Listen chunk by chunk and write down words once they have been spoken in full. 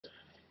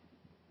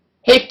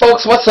Hey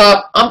folks, what's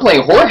up? I'm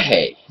playing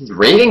Jorge. His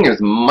rating is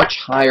much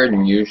higher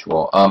than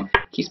usual.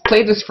 He's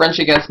played this French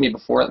against me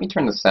before. Let me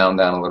turn the sound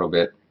down a little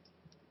bit.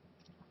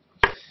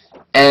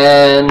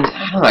 And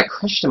I don't know, I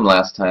crushed him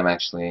last time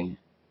actually,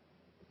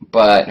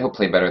 but he'll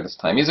play better this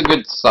time. He's a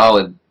good,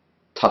 solid,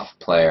 tough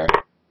player.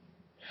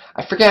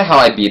 I forget how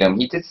I beat him.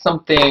 He did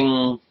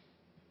something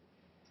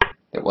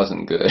that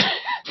wasn't good.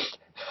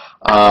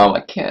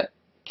 I can't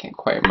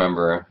quite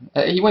remember.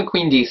 He went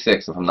Queen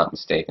D6 if I'm not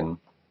mistaken.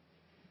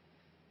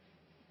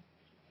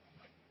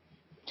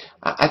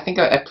 I think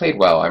I played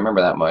well. I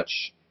remember that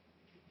much.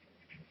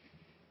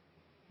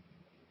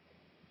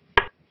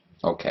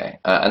 Okay.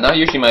 And now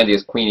usually my idea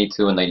is Queen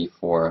E2 and Knight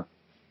E4.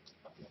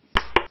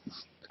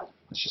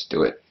 Let's just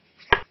do it.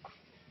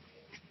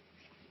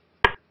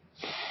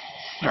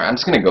 Alright, I'm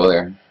just going to go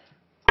there.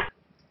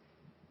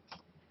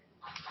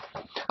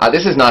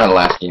 This is not how the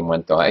last game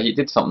went, though. He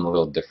did something a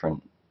little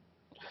different.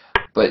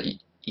 But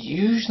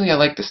usually I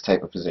like this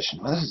type of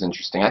position. Well, this is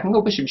interesting. I can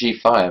go Bishop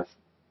G5.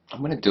 I'm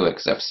going to do it,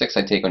 because F6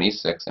 I take on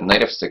E6, and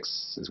Knight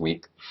F6 is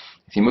weak.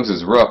 If he moves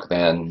his rook,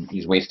 then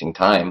he's wasting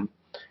time,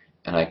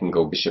 and I can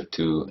go Bishop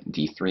to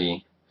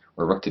D3,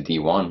 or Rook to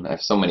D1. I have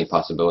so many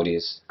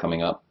possibilities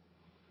coming up.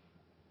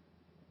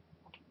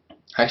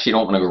 I actually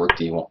don't want to go Rook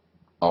D1.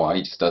 Oh,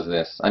 he just does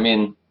this. I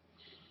mean,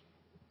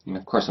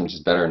 of course I'm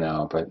just better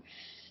now, but the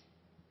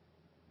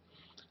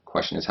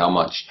question is how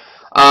much.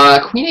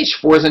 Queen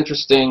H4 is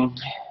interesting.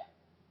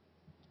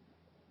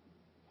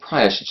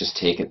 Probably I should just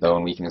take it, though,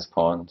 and weaken his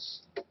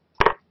pawns.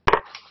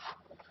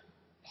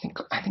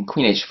 I think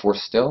Queen H4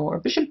 still, or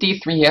Bishop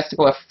D3, he has to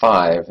go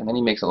F5, and then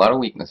he makes a lot of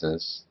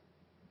weaknesses.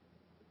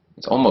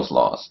 It's almost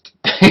lost.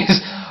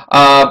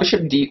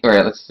 Bishop D,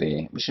 alright, let's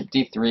see. Bishop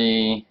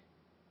D3,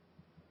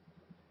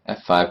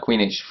 F5,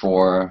 Queen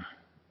H4,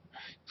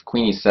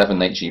 Queen E7,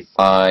 Knight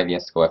G5, he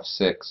has to go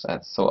F6.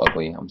 That's so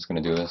ugly. I'm just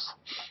going to do this.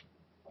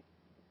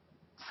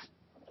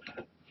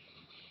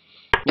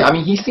 Yeah, I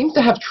mean, he seems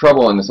to have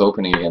trouble in this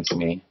opening against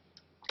me.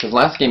 Because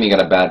last game he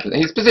got a bad,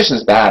 his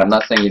position's bad. I'm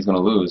not saying he's going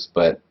to lose,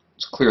 but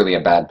it's clearly a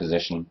bad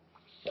position.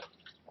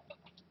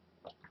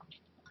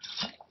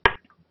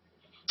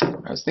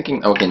 I was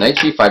thinking, okay, Knight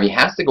G5, he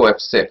has to go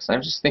F6. I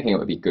was just thinking it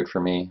would be good for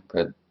me,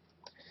 but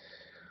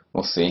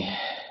we'll see.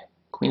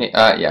 Queen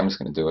A, yeah, I'm just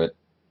going to do it.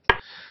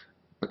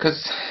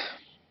 Because it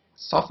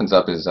softens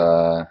up his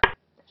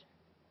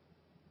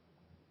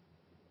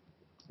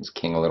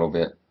king a little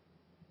bit.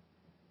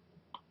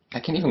 I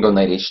can even go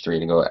Knight H3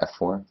 to go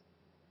F4.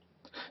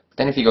 But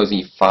then if he goes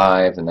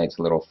E5, the knight's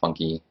a little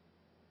funky.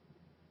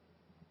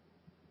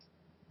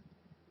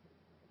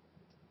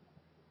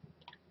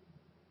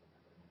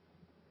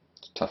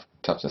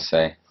 Tough to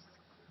say.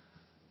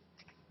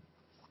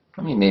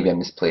 I mean, maybe I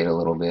misplayed a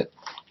little bit.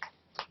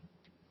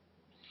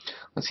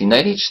 Let's see,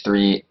 Knight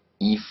H3,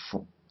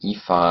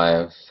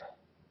 E5,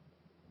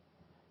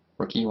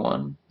 Rook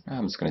E1.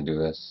 I'm just going to do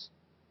this.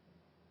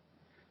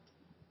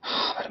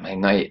 But my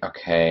knight,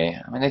 okay.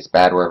 My knight's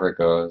bad wherever it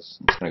goes.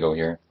 I'm just going to go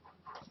here.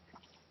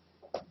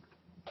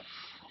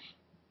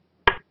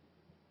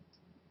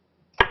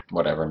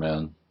 Whatever,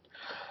 man.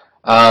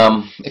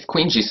 If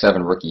Queen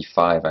G7, Rook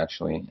E5,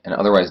 actually, and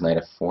otherwise Knight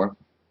F4.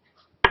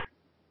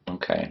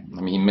 Okay,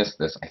 I mean, he missed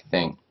this, I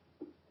think.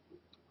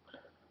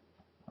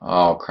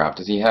 Oh, crap.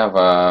 Does he have,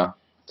 let's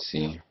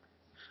see.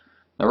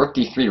 Now, Rook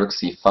D3, Rook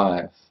C5.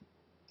 Alright,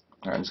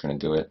 I'm just going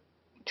to do it.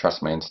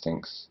 Trust my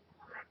instincts.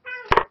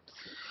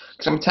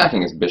 Because I'm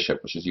attacking his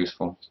bishop, which is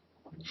useful.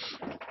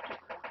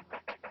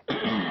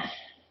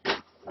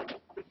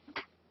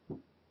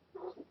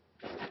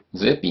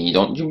 Zippy,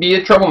 don't you be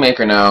a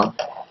troublemaker now.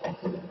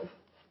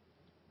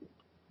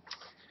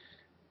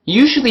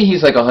 Usually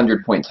he's like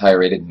 100 points higher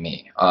rated than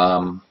me.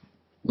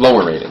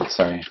 Lower rated,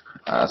 sorry.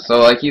 So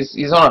like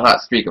he's on a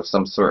hot streak of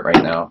some sort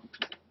right now.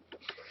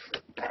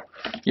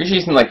 Usually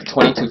he's in like the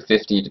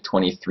 2250 to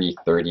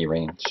 2330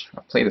 range.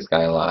 I play this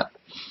guy a lot.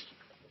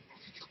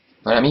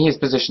 But I mean his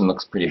position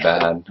looks pretty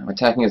bad. I'm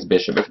attacking his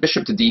bishop. If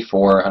bishop to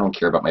d4, I don't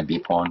care about my b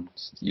pawn.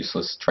 It's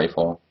useless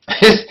trifle.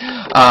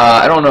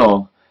 I don't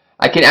know.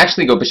 I can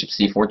actually go bishop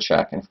c4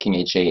 check, and if king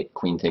h8,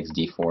 queen takes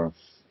d4.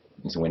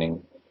 He's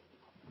winning.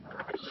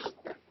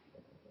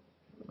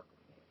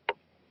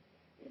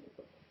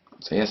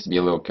 So he has to be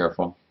a little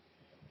careful.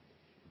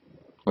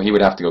 Well, he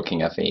would have to go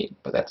king f8,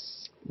 but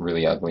that's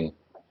really ugly.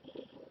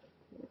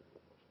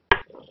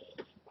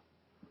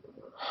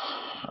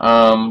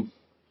 I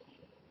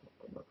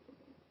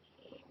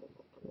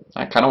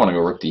kind of want to go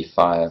rook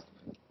d5.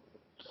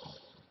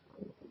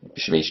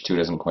 Bishop h2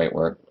 doesn't quite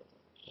work.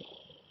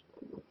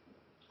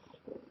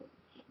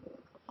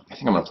 I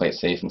think I'm going to play it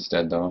safe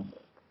instead, though.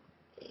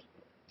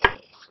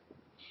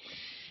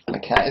 My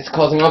cat is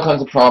causing all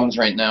kinds of problems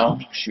right now.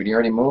 Shoot, he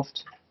already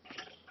moved?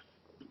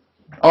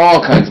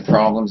 All kinds of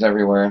problems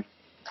everywhere.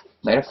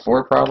 Knight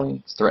f4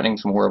 probably. He's threatening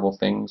some horrible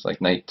things,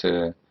 like knight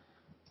to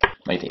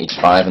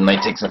h5 and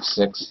knight takes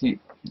f6.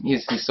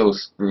 He's so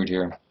screwed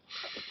here.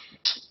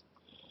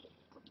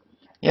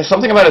 Yeah,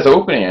 something about his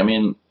opening. I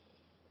mean,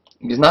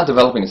 he's not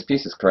developing his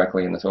pieces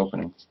correctly in this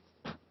opening.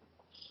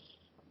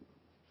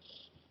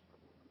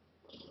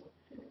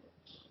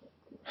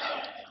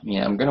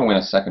 Yeah, I'm gonna win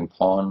a second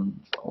pawn,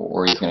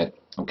 or he's gonna.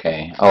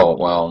 Okay. Oh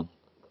well.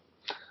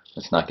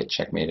 Let's not get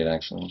checkmated.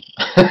 Actually.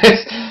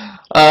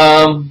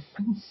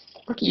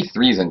 Rook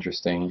e3 is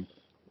interesting,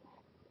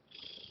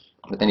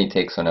 but then he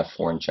takes on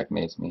f4 and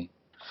checkmates me.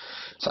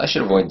 So I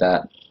should avoid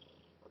that.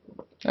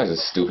 That was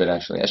just stupid,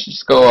 actually. I should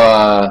just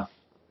go.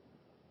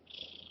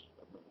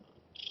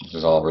 This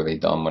is all really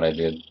dumb what I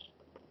did.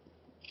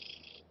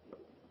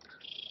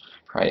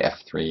 Probably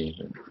f3.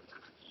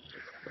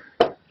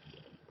 But...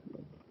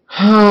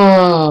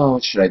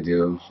 what should I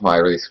do? Well, I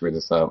really screwed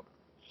this up.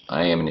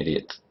 I am an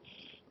idiot.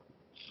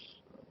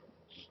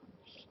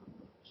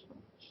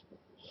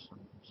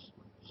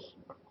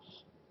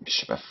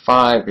 Bishop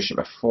f5, bishop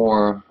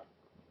f4.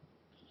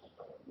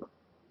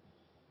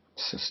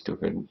 So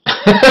stupid.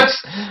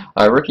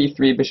 Rook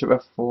e3, bishop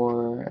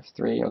f4,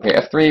 f3. Okay,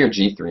 f3 or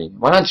g3.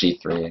 Why not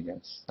g3, I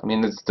guess? I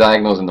mean, this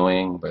diagonal is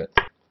annoying, but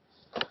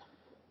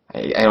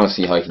I don't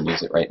see how I can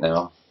use it right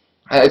now.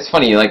 It's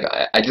funny, like,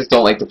 I just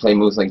don't like to play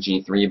moves like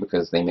g3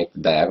 because they make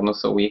the diagonal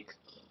so weak.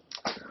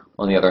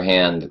 On the other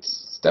hand,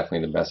 it's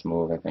definitely the best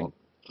move, I think.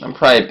 I'm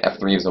probably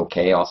f3 is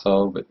okay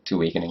also, but too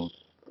weakening.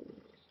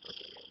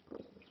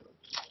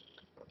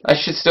 I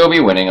should still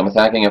be winning. I'm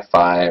attacking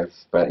f5,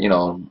 but, you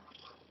know,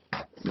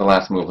 the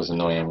last move was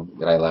annoying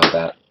that I allowed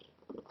that.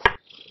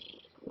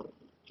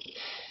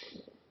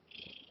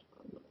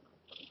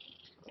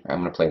 I'm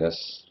going to play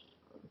this.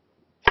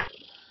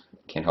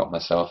 Can't help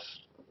myself.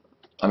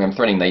 I mean, I'm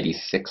threatening knight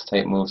e6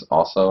 type moves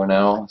also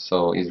now,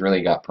 so he's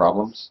really got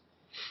problems.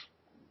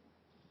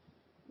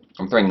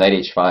 I'm throwing knight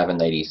h5 and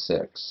knight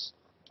e6,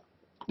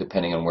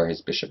 depending on where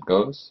his bishop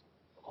goes.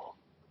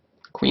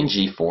 Queen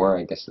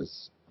g4, I guess,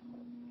 is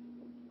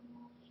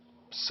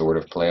sort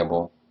of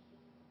playable.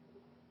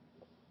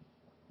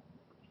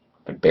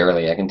 But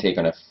barely. I can take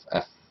on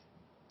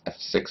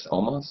f6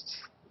 almost.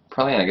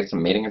 Probably I get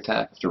some mating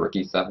attack after rook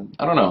e7.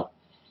 I don't know.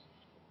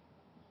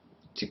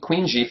 To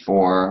queen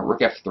g4,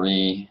 rook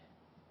f3,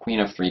 queen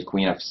f3,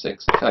 queen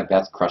f6. I feel like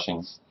that's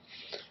crushing.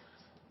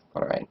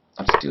 Alright,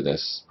 let's do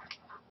this.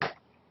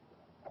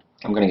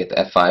 I'm going to get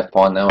the f5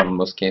 pawn now in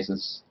most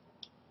cases.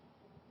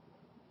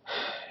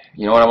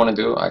 You know what I want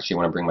to do? I actually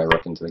want to bring my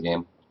rook into the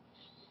game.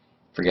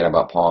 Forget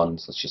about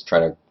pawns. Let's just try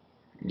to,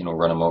 you know,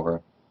 run him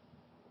over.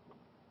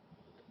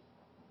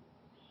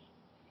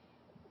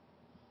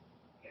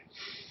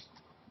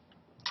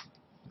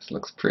 This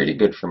looks pretty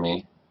good for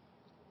me.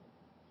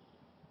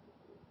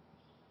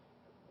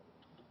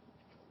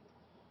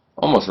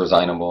 Almost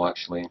resignable,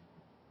 actually.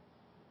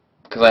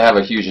 Because I have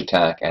a huge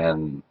attack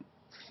and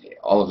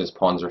all of his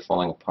pawns are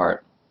falling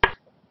apart.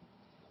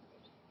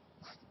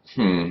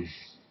 For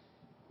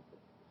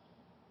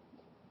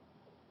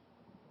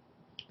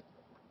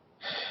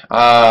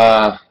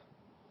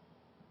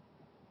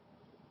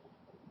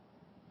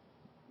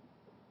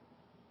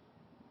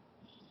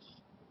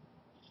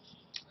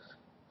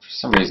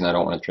some reason I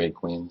don't want to trade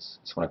queens.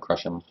 I just want to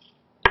crush him.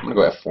 I'm going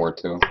to go f4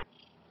 too.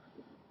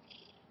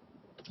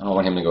 I don't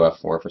want him to go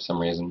f4 for some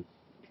reason.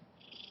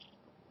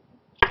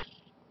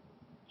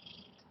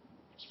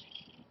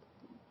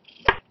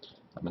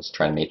 I'm just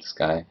trying to mate this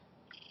guy.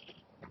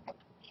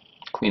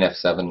 Queen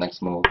f7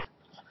 next move,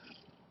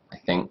 I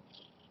think.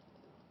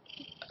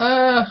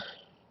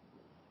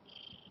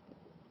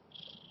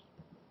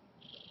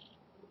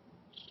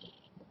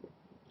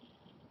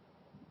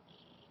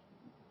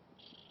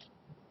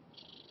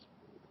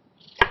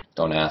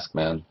 Don't ask,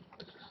 man.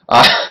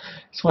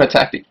 Just want to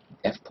attack the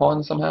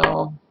f-pawn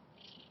somehow.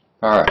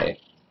 Alright.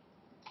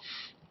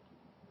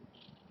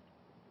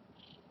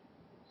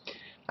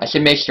 I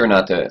should make sure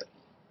not to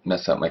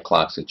mess up my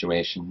clock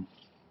situation.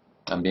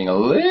 I'm being a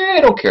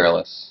little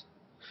careless.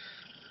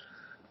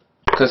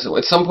 Because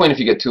at some point if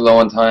you get too low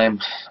on time,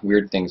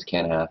 weird things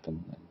can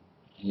happen.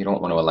 You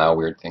don't want to allow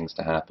weird things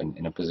to happen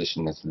in a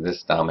position that's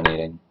this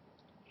dominating.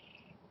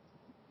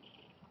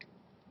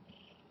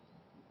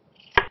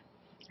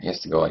 He has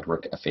to go like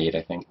rook f8,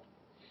 I think.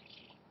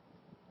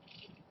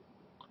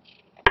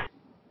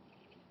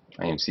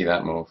 I didn't see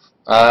that move.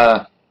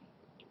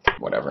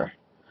 Whatever.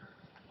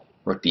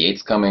 Rook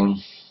d8's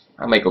coming.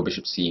 I might go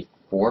bishop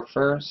c4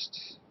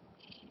 first.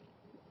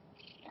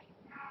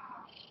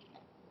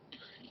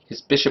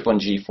 His bishop on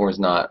g4 is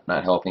not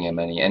helping him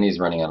any, and he's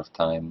running out of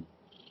time.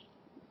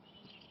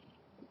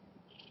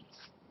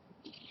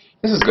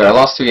 This is good. I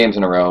lost 2 games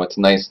in a row. It's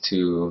nice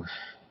to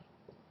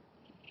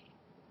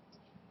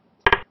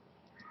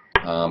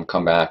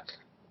come back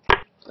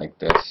like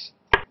this.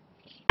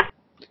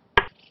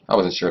 I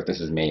wasn't sure if this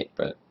is mate,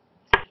 but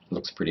it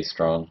looks pretty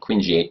strong.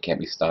 Queen g8 can't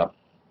be stopped.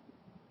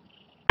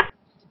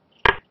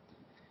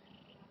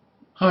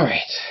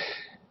 Alright.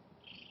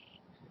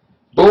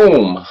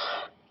 Boom!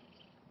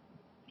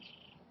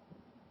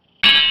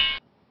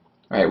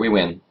 Alright, we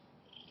win.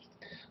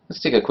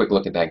 Let's take a quick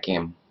look at that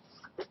game.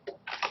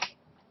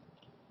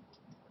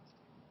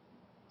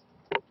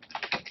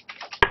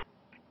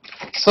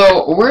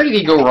 So, where did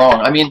he go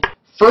wrong? I mean,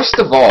 first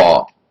of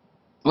all,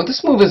 well,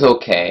 this move is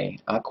okay.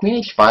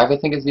 Queen h5 I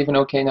think is even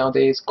okay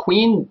nowadays.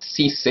 Queen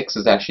c6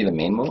 is actually the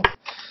main move.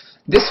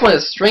 This one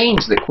is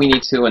strange that queen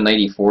e2 and knight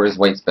e4 is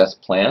white's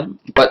best plan,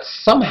 but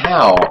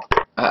somehow,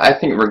 I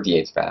think rook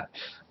d8's bad,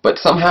 but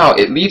somehow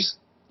it leaves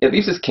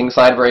his king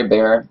side very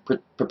bare,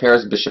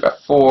 prepares bishop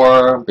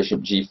f4,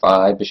 bishop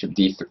g5, bishop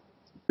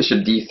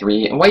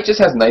d3, and white just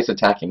has nice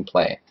attacking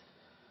play.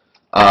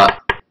 I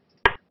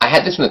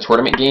had this in the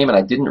tournament game, and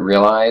I didn't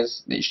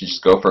realize that you should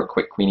just go for a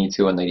quick queen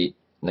e2 and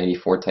knight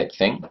e4 type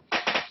thing.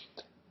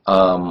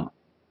 Now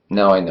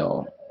I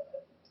know.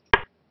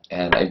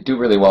 And I do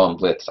really well in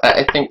blitz.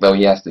 I think, though,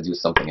 he has to do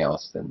something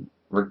else. Then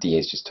rook d8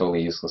 is just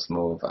totally useless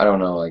move. I don't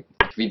know, like,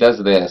 if he does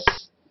this,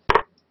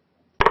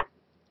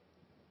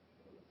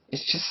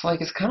 it's just, like,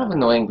 it's kind of an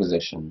annoying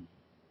position.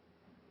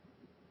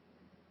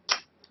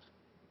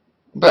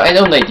 But I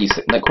know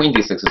queen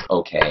d6 is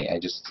okay. I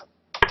just,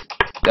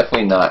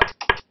 definitely not,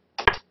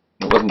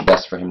 it wasn't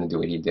best for him to do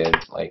what he did.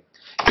 Like,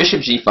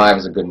 bishop g5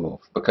 is a good move,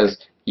 because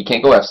he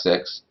can't go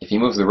f6. If he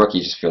moves the rook,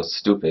 he just feels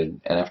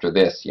stupid. And after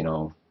this, you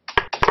know,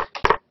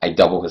 I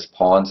double his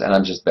pawns, and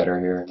I'm just better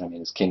here. I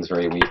mean, his king's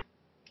very weak.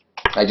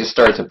 I just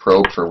started to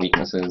probe for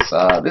weaknesses.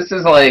 This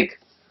is,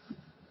 like,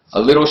 a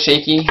little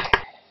shaky,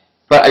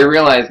 but I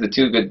realized the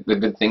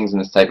good things in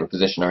this type of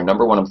position are,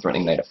 number one, I'm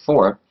threatening knight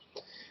f4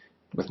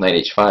 with knight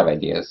h5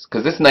 ideas,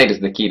 because this knight is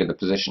the key to the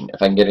position.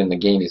 If I can get it in the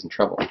game, he's in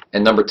trouble.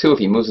 And number two, if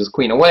he moves his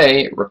queen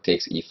away, rook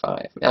takes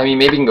e5. I mean,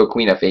 maybe he can go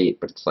queen f8,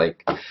 but it's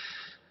like,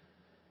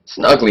 it's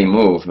an ugly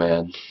move,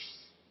 man.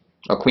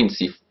 Oh, queen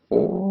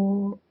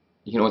c4.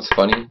 You know what's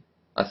funny?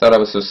 I thought I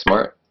was so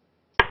smart.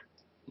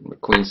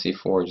 Queen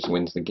c4 just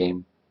wins the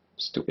game.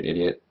 Stupid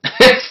idiot.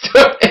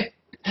 Stupid.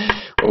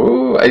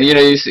 Ooh, you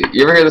know, you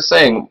ever hear the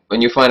saying,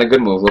 when you find a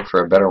good move, look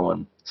for a better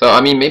one. So, I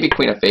mean, maybe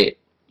queen f8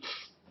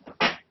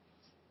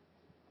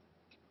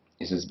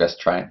 is his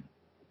best try.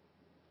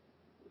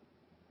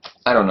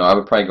 I don't know, I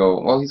would probably go,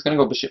 well, he's going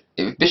to go bishop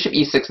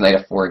e6,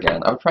 knight f4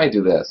 again. I would probably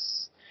do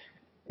this.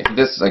 If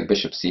this is like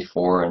bishop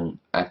c4 and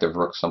active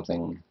rook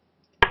something.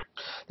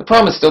 The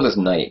problem is still this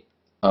knight.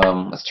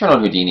 Let's turn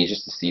on Houdini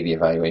just to see the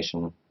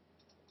evaluation.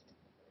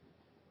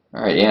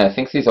 Alright, yeah, I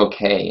think he's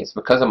okay. It's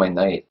because of my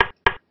knight.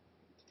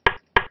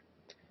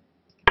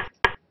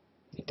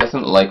 He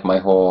doesn't like my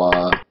whole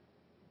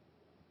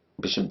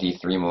bishop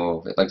d3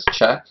 move. It likes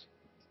check.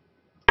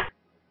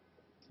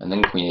 And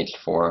then queen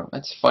h4.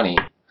 That's funny.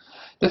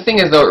 The thing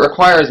is, though, it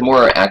requires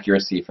more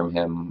accuracy from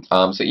him.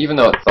 So even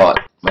though it thought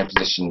my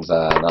position's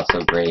not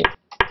so great.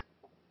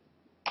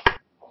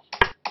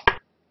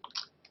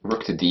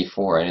 Rook to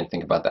d4, I didn't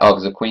think about that. Oh,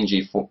 because the queen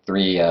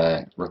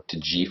g3, rook to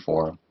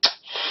g4.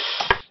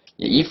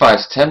 Yeah,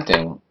 e5's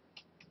tempting.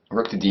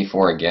 Rook to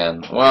d4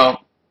 again.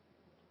 Well,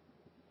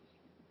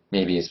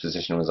 maybe his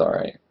position was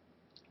alright.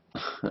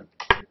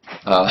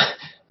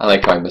 I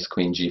like how I missed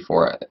queen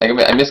g4.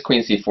 I missed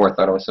queen c4,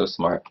 thought I was so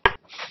smart.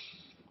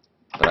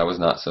 But I was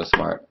not so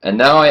smart. And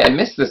now I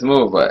missed this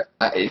move, but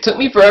it took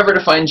me forever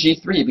to find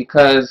g3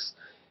 because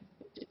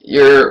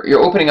you're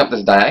opening up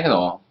this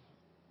diagonal.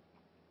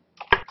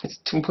 It's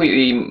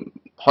completely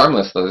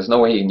harmless, though. There's no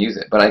way you can use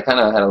it. But I kind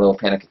of had a little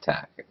panic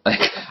attack.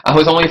 Like, I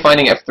was only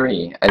finding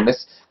f3, and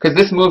because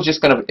this move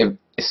just kind of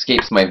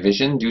escapes my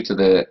vision due to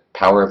the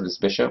power of this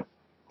bishop.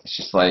 It's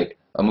just like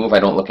a move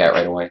I don't look at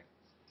right away.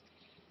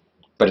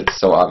 But it's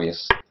so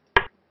obvious.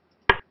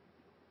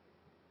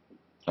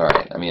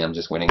 Alright, I mean, I'm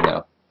just winning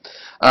now.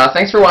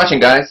 Thanks for watching,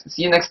 guys.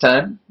 See you next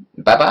time.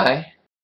 Bye-bye.